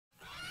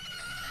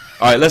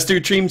Alright, let's do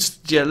dreams.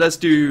 Yeah, let's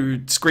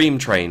do Scream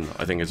Train,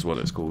 I think is what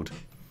it's called.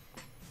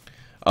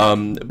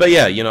 But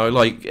yeah, you know,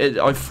 like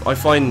I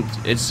find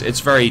it's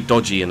very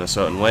dodgy in a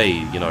certain way,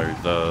 you know,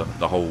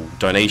 the whole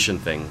donation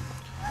thing.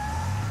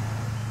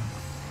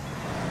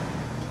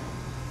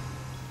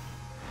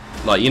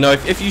 Like, you know,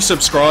 if you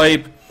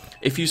subscribe,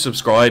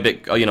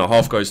 it, you know,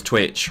 half goes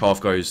Twitch,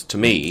 half goes to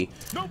me.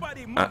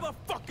 Nobody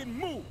motherfucking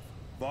move.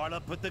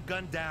 Varla, put the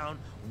gun down.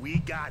 We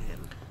got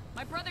him.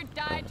 My brother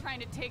died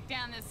trying to take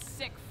down this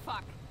sick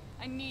fuck.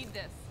 I need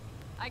this.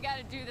 I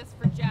gotta do this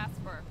for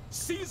Jasper.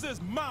 Caesar's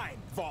mine,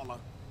 Varla.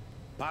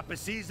 Papa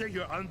Caesar,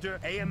 you're under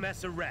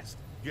AMS arrest.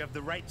 You have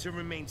the right to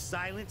remain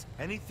silent.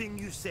 Anything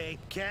you say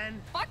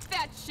can... Fuck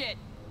that shit!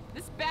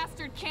 This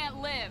bastard can't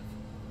live.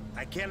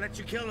 I can't let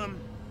you kill him.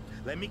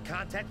 Let me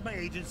contact my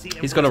agency and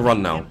He's gonna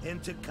run now.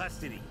 Into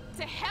custody.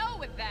 To hell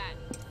with that!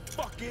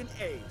 Fucking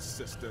A,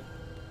 sister.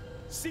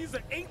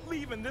 Caesar ain't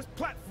leaving this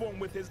platform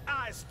with his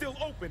eyes still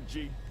open,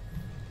 G.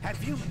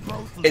 Have you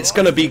both It's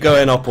gonna be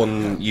going up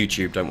on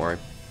YouTube, don't worry.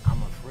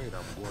 I'm afraid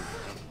I'm going to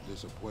have to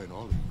disappoint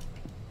all of you.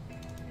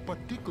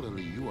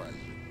 Particularly you, Isaac.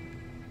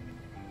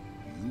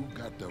 You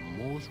got the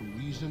most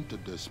reason to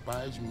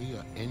despise me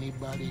or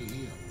anybody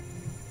here.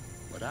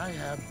 But I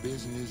have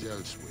business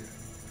elsewhere.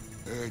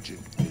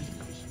 Urgent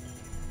business.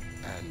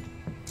 And...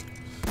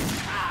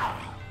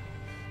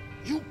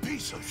 You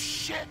piece of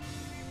shit!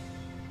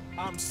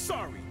 I'm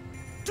sorry.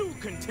 Do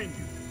continue.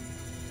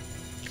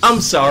 I'm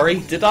sorry,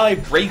 did I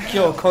break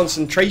your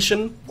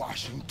concentration?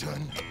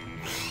 Washington.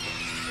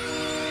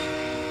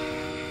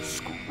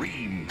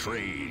 Scream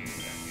Train.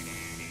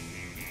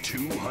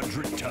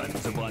 200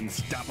 tons of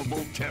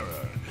unstoppable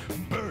terror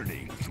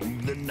burning through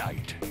the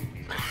night.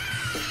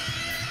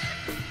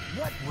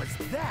 What was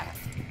that?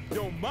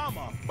 Yo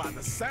mama, by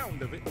the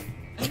sound of it.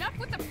 Enough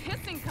with the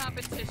pissing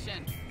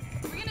competition.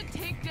 We're gonna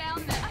take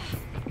down the...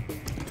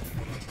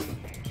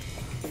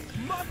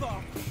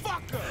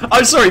 Motherfucker!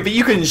 I'm sorry, but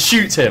you can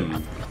shoot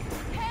him.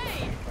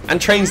 Hey!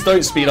 And trains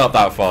don't speed up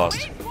that fast.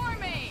 Wait for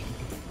me!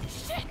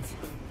 Shit!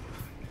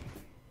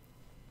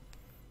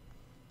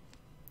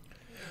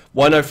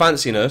 Why no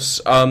fanciness?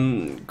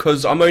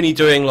 Because I'm only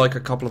doing like a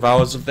couple of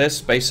hours of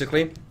this,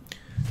 basically.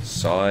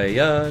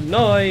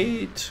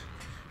 Cyanide.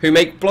 Who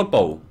make Blood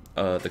Bowl?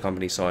 The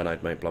company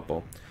Cyanide make Blood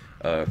Bowl.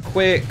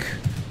 Quick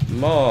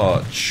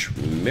march.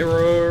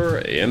 Mirror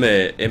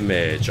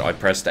image. I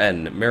pressed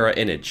N. Mirror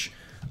image.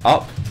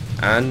 Up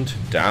and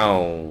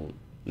down.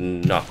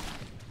 No.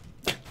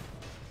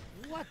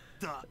 What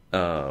the?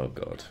 Oh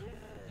god.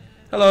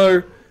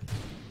 Hello.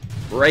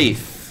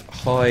 Wraith.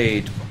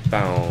 Hide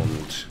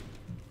bound.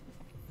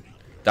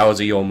 That was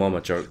a your mama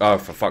joke. Oh,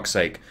 for fuck's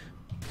sake.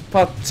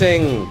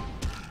 Putting.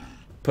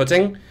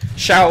 Putting?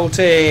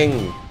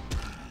 Shouting.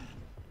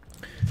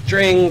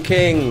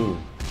 Drinking.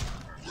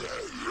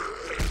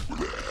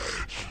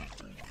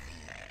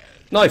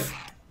 Knife.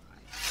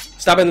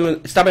 Stab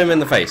him in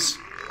the face.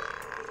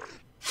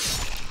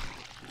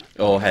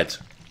 Or head.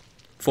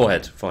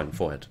 Forehead. Fine,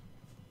 forehead.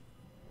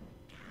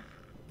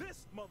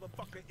 This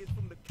motherfucker is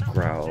from the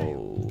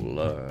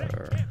Growler.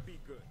 Can't be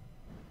good.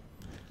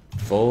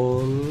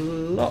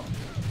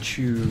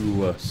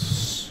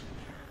 Voluptuous.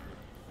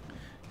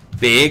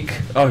 Big.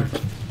 Oh.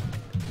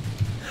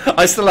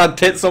 I still had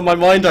tits on my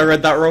mind. I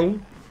read that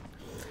wrong.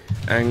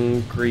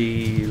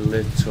 Angry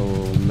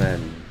little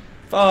men.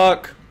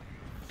 Fuck.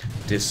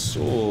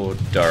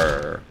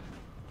 Disorder.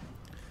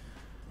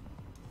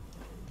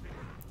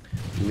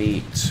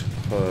 Meat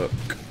hook.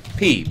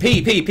 P.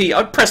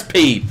 I pressed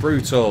P.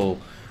 Brutal.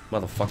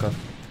 Motherfucker.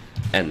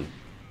 N.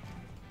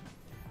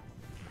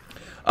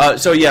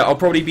 So yeah, I'll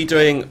probably be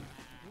doing...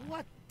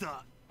 What the?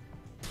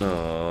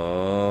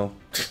 Oh.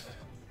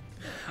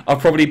 I'll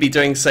probably be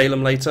doing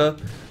Salem later.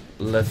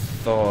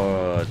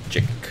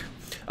 Lethargic.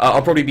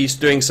 I'll probably be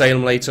doing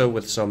Salem later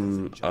with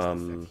some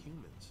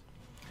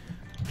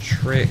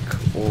trick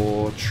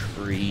or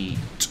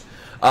treat.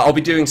 I'll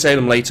be doing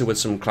Salem later with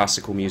some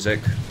classical music.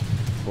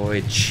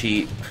 Boy,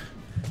 cheap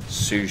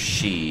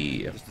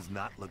sushi. This does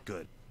not look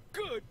good.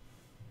 Good?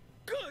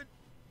 Good?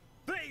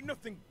 There ain't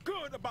nothing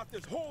good about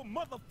this whole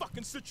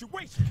motherfucking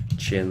situation.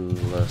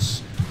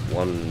 Chinless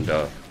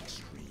wonder.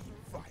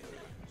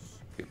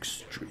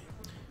 Extreme.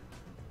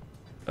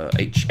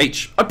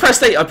 H. I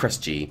pressed A. I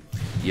pressed G.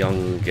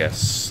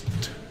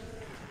 Youngest.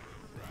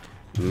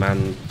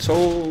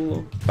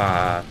 Mantle.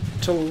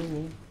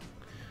 Battle.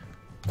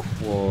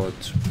 Quad.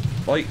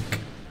 Bike.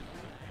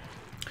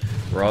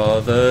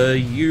 Rather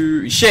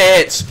you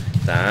shit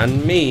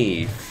than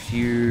me.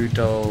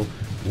 Feudal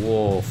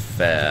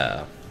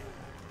warfare.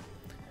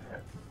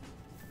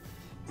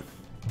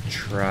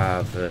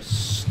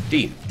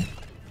 Travesty.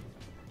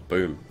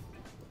 Boom.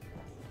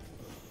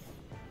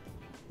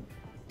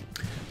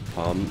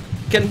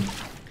 Pumpkin.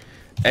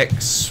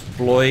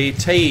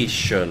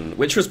 Exploitation,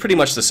 which was pretty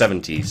much the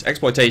 70s.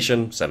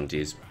 Exploitation,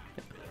 70s.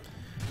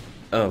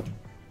 Oh.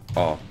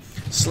 Oh.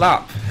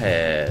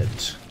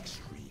 Slaphead.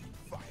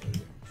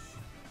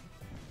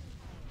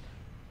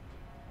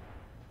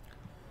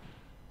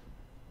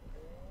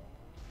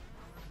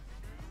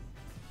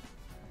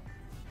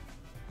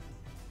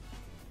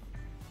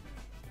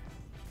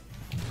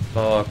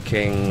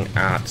 barking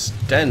at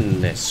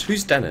Dennis.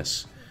 Who's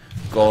Dennis?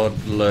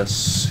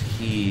 Godless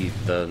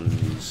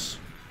heathens.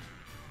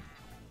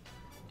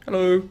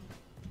 Hello.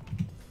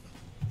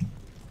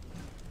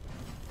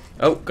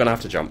 Oh, gonna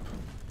have to jump.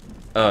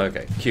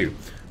 Okay, Q.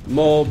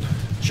 Mob,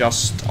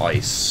 just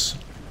ice.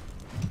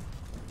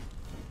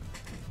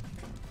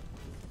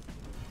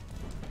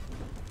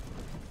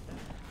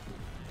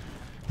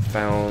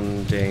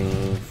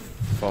 Founding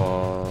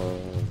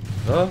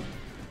father.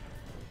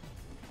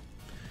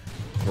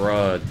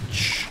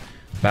 Grudge.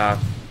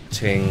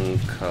 Batting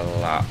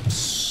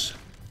collapse.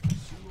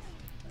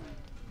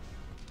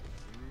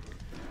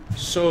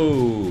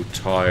 So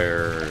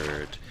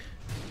tired.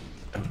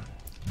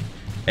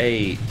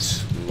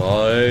 8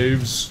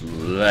 lives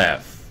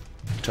left.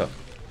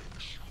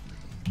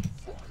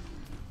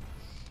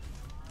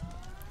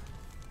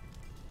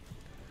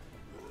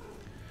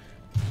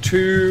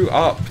 2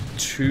 up,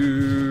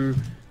 2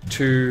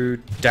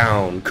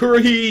 down.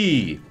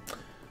 Kurahi!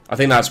 I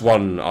think that's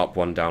 1 up,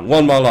 1 down.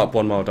 1 mile up,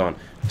 1 mile down.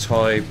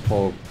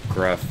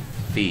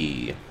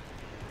 Typography.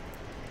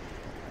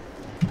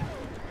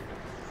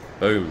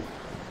 Boom.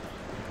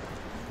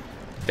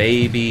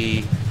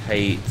 Baby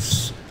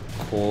hates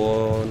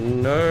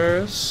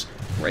corners.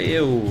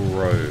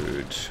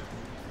 Railroad.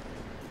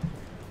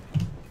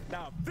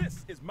 Now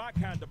this is my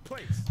kind of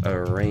place.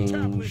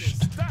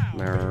 Arranged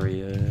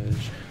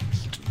marriage.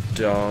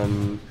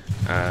 Dumb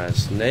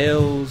as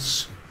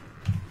nails.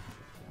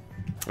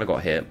 I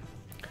got hit.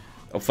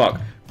 Oh fuck.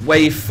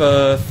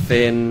 Wafer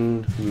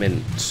thin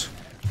mint.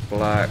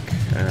 Black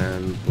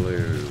and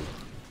blue.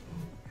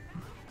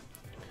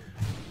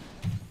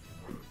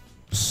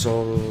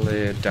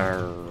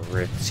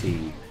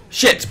 Solidarity.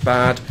 Shit!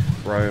 Bad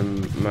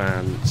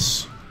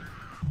romance.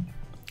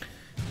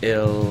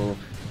 Ill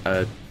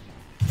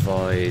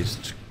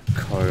advised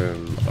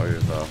comb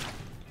over.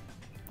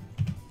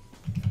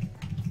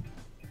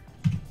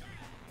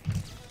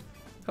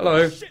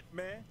 Hello. Shit,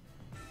 man.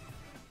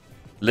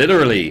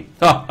 Literally.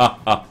 Ha ha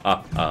ha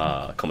ha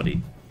ha.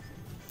 Comedy.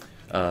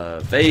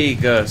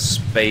 Vegas,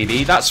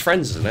 baby. That's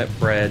Friends, isn't it?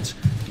 Bread,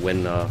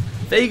 winner.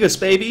 Vegas,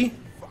 baby.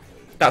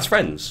 That's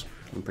Friends.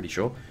 I'm pretty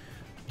sure.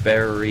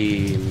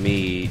 Bury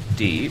me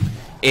deep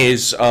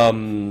is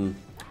damn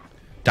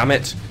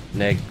it,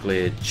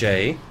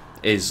 negligee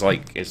is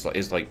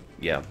like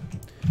yeah,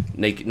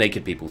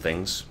 naked people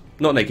things,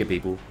 not naked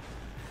people.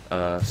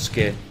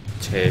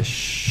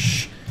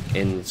 Skittish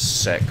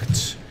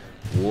insect,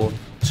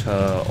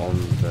 water on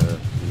the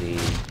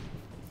knee.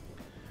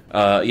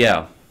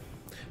 Yeah,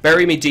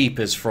 Bury Me Deep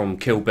is from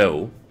Kill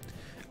Bill,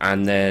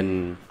 and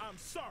then I'm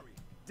sorry.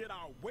 Did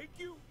I wake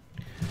you?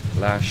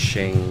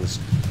 lashings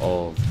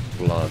of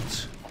blood.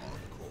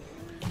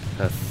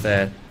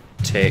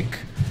 Pathetic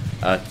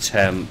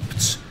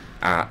attempt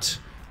at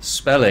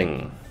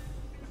spelling.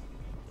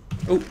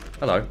 Oh,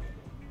 hello.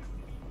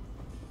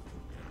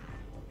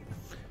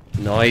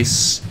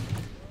 Nice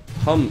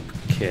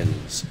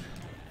pumpkins.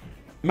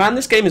 Man,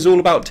 this game is all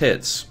about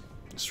tits.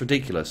 It's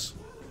ridiculous.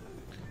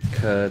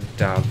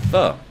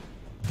 Cadaver.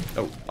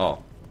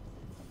 Oh.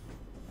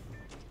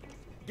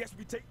 Guess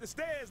we take the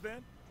stairs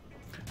then.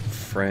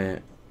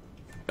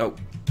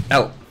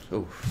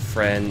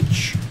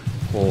 French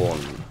horn.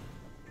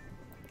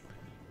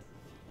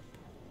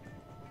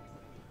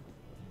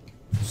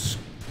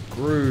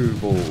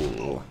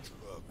 Screwball.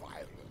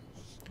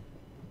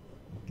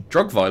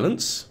 Drug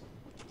violence?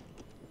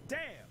 Damn.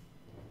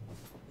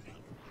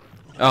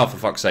 Oh, for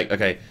fuck's sake.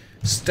 Okay.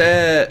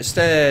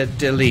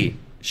 Steadily.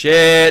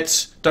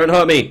 Shit! Don't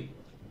hurt me!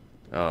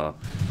 Oh.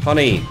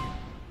 Honey.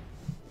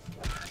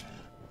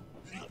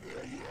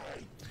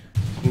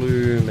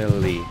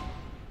 Gloomily.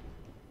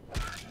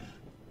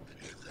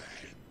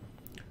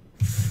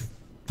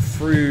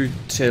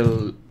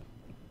 Fruitil.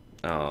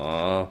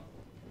 Ah.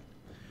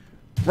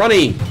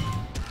 Runny!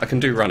 I can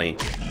do runny.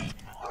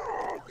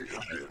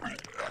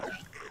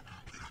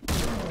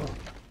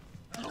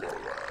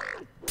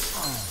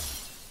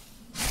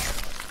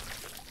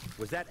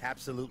 Was that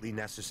absolutely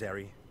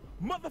necessary?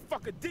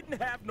 Motherfucker didn't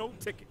have no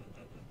ticket.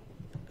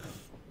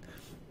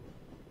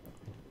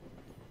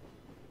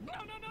 No,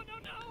 no, no, no,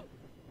 no!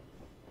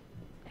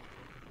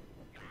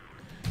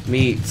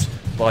 Meat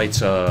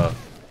biter. I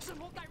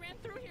ran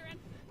through here and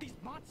these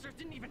monsters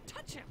didn't even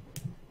touch him.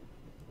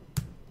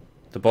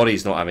 The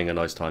body's not having a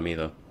nice time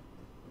either.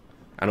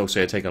 And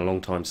also, it's taken a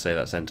long time to say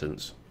that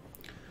sentence.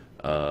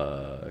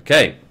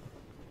 Okay.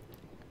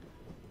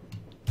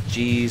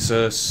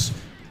 Jesus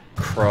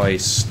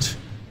Christ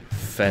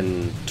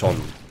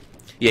Fenton.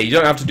 Yeah, you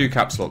don't have to do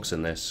caps locks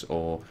in this,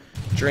 or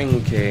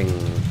drinking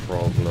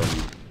problem.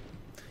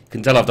 You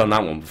can tell I've done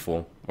that one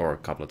before, or a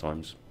couple of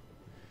times.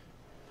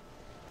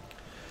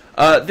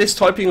 This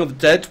typing of the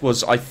dead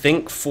was, I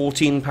think,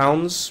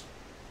 £14.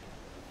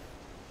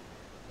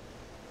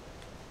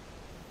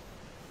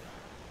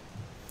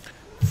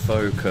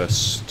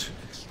 Focused.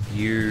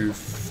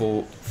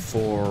 Euphoric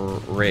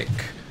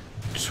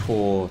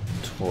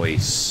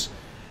tortoise.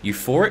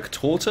 Euphoric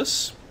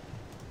tortoise?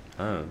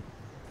 Oh.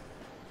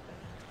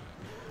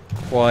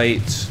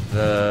 Quite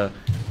the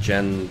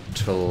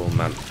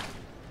Gentleman.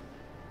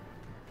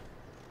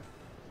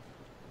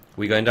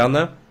 We going down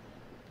there?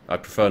 I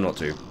prefer not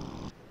to.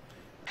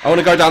 I want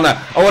to go down there!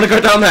 I want to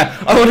go down there!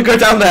 I want to go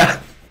down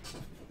there!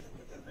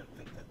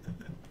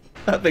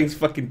 That thing's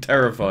fucking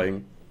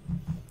terrifying.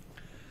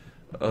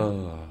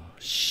 Oh,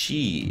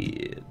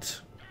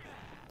 shit.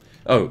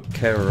 Oh,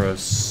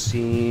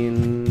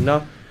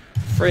 kerosene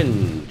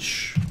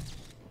fringe.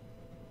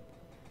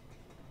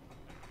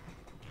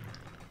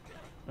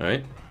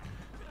 Alright.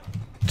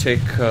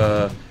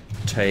 Ticker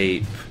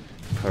tape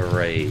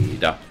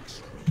parade.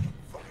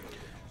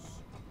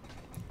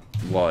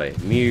 Why?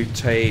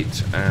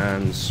 Mutate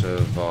and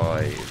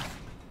survive.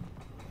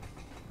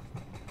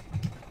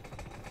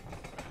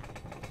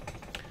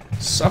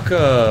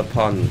 Sucker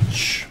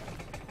punch.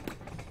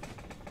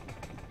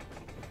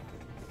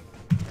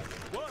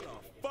 What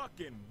a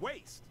fucking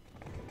waste.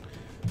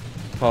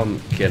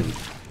 Pumpkin.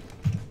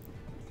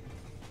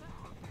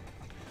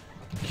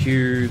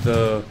 Cue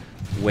the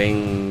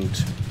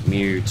winged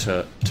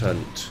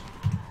mutant.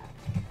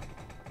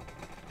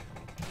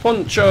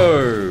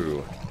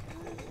 Poncho.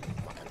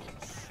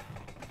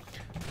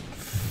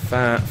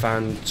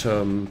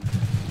 Phantom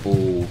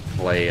ball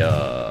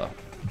player.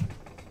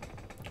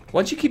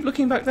 Why'd you keep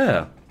looking back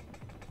there?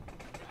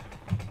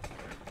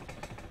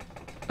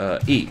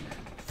 Eat.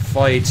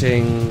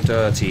 Fighting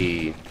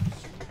dirty.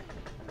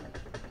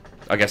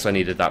 I guess I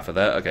needed that for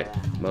that. Okay.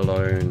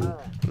 Malone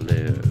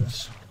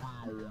lives.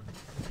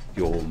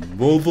 Your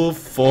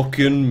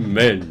motherfucking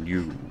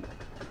menu.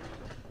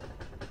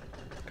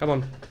 Come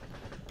on.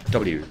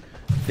 W.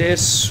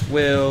 This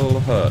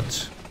will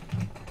hurt.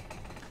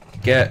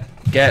 Get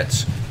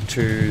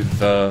to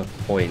the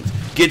point.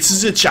 Get to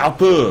the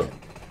chopper.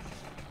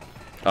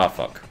 Ah,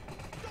 fuck.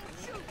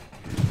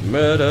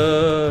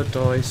 Murder,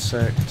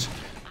 dissect.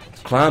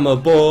 Climb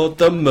aboard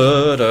the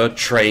murder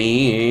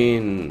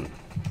train.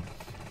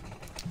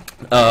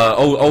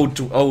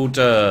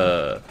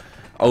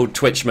 Old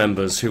Twitch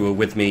members who were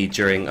with me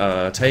during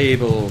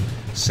table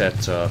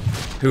setter,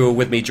 who were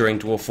with me during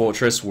Dwarf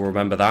Fortress will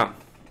remember that.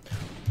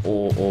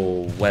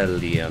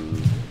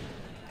 Orwellian.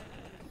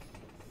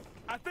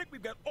 I think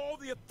we've got all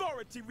the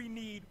authority we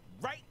need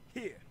right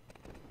here.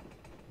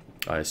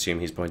 I assume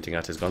he's pointing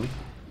at his gun.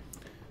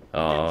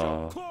 Get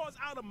your claws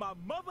out of my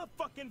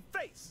motherfucking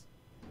face.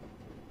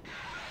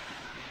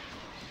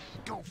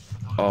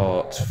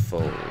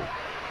 Artful.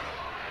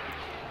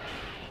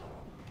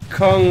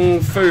 Kung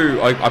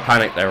Fu. I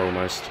panicked there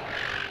almost.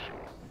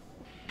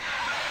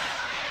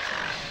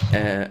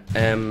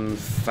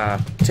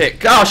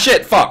 Emphatic. Oh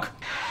shit! Fuck.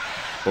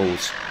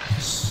 Balls.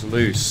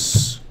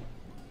 Sluice.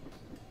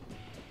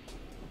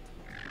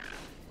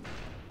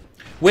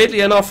 Weirdly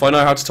enough, I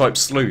know how to type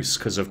sluice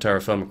because of Terra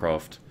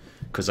Firmacraft.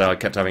 Because I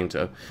kept having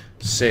to.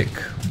 Sick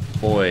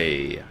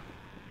boy.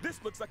 This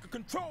looks like a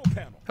control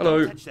panel.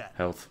 Hello. Touch that.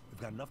 Health.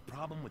 We've got enough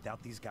problem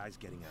without these guys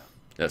getting out.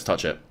 Let's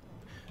touch it.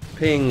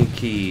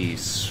 Pinky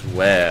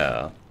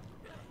swear.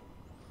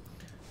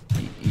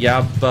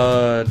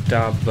 Yabba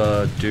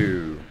dabba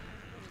do.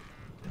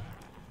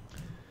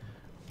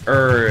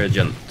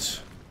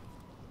 Urgent.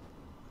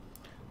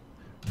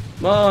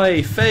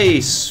 My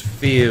face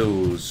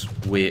feels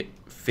weird.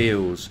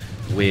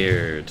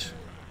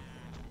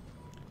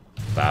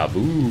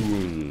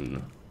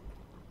 Baboon.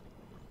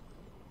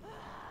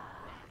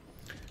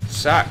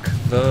 Sack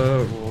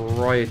the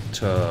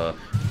writer.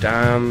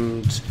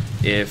 Damned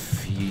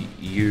if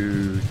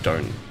you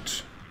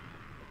don't.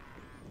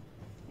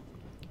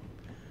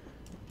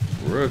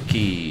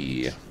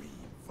 Rookie.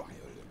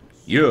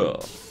 Yeah.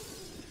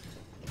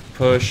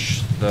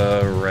 Push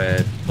the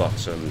red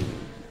button.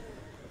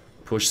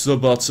 Push the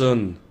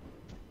button.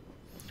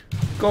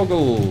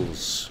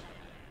 Goggles.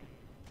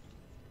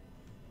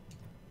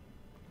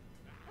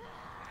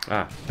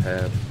 Ah,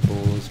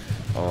 pebbles.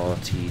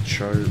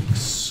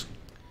 Artichokes.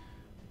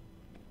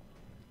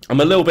 I'm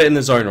a little bit in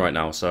the zone right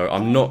now, so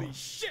I'm not... Holy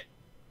shit!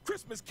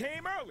 Christmas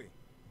came early.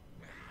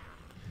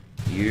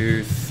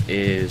 Youth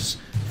is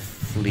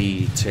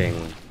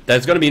fleeting.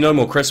 There's going to be no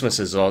more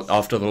Christmases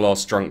after the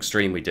last drunk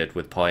stream we did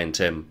with Pi and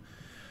Tim.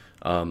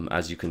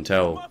 As you can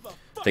tell,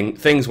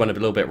 things went a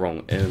little bit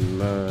wrong.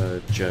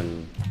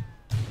 Emergency.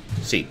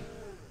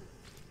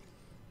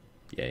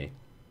 Yay.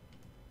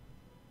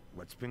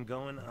 What's been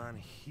going on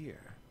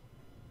here?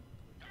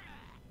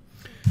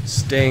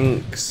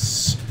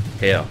 Stinks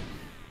here.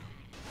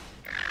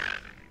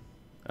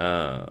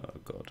 Oh,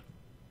 God.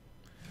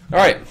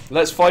 Alright,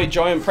 let's fight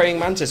giant praying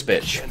mantis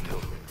bitch.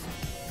 Gentlemen,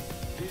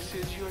 this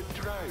is your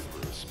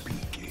driver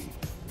speaking.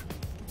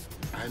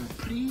 I'm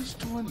pleased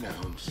to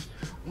announce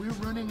we're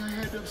running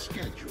ahead of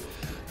schedule.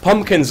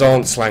 Pumpkins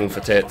aren't slang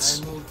for tits.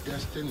 Final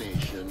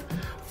destination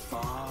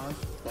far,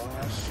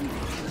 far sooner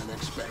than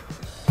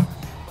expected.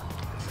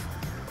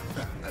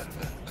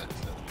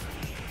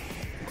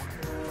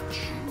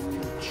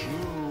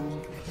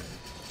 Choo-choo.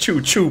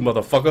 Choo-choo,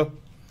 motherfucker.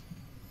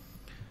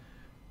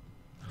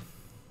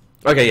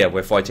 Okay, yeah,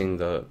 we're fighting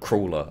the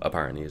Crawler,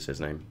 apparently is his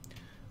name.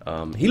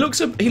 He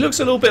looks a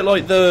little bit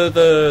like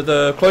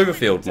the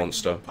Cloverfield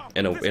monster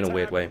in a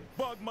weird way.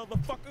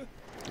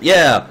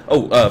 Yeah!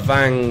 Oh,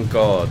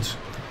 Vanguard.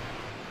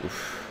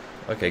 Oof.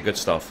 Okay, good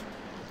stuff.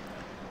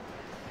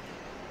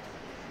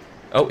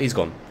 Oh, he's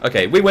gone.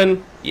 Okay, we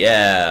win!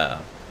 Yeah!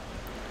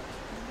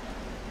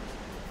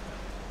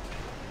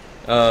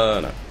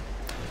 No.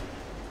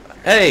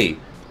 Hey!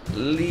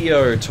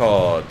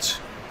 Leotard.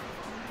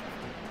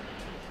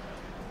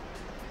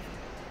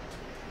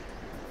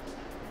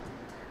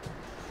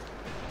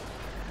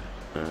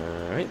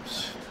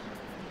 Alright.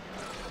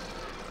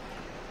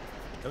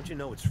 Don't you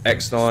know it's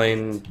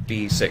X9,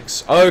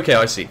 D6. Oh, okay,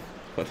 I see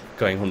what's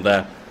going on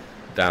there.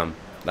 Damn,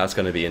 that's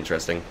going to be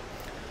interesting.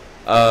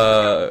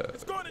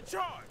 Let's go to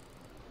charge.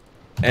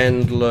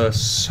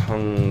 Endless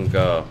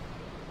hunger.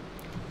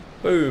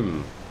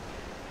 Boom.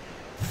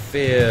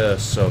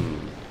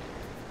 Fearsome.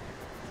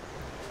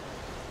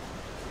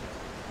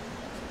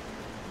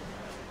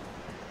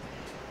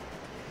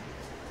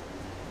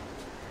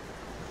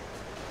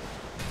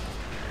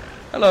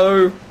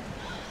 Hello.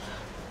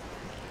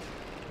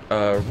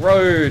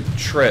 Road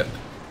trip.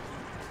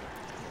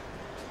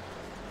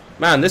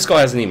 Man, this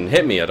guy hasn't even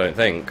hit me, I don't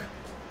think.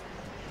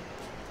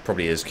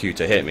 Probably is cute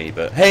to hit me,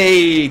 but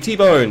hey,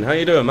 T-Bone, how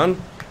you doing, man?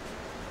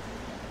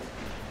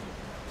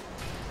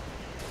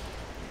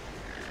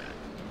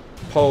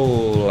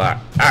 Pole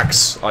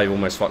axe. I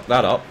almost fucked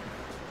that up.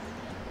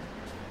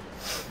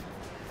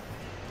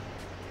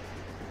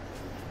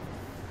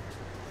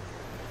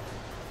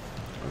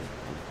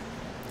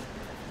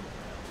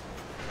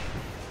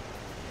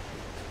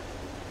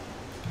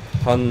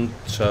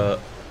 Hunter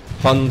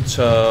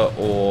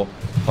or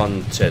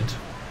hunted.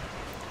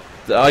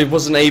 I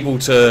wasn't able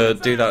to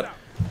do that.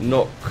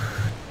 Nocturnal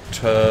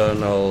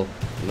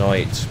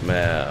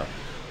nightmare.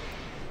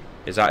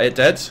 Is that it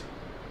dead?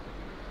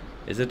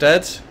 Is it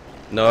dead?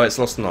 No, it's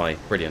lost an eye.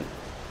 Brilliant.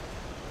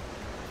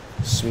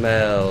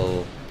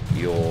 Smell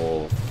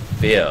your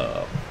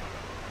fear.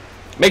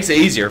 Makes it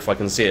easier if I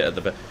can see it at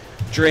the back.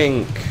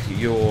 Drink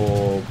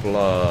your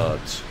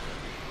blood.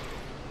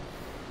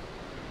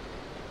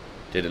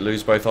 Did it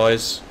lose both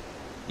eyes?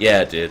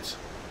 Yeah, it did.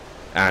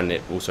 And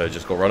it also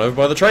just got run over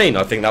by the train.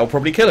 I think that will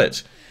probably kill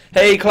it.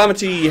 Hey,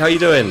 Calamity, how you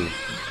doing?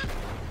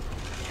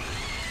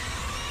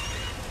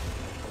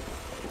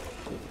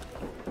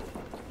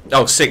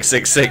 Oh,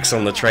 666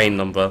 on the train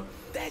number.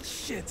 That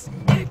shit's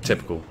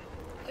Typical.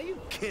 Are you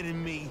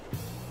kidding me?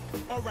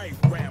 all right,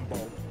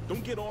 Rambo.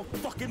 Don't get all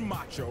fucking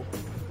macho.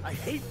 I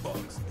hate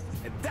bugs,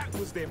 and that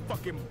was their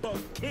fucking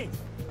bug king.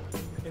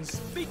 And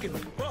speaking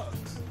of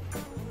bugs,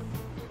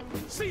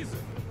 Caesar,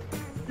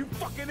 you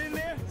fucking in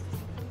there?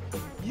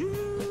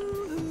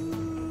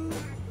 You.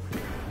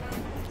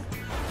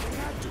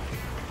 Got to.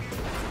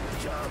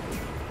 Jump.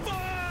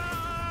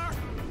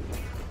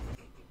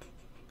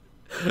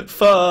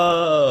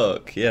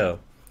 Fuck! Yeah.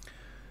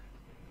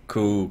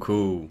 Cool,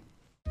 cool.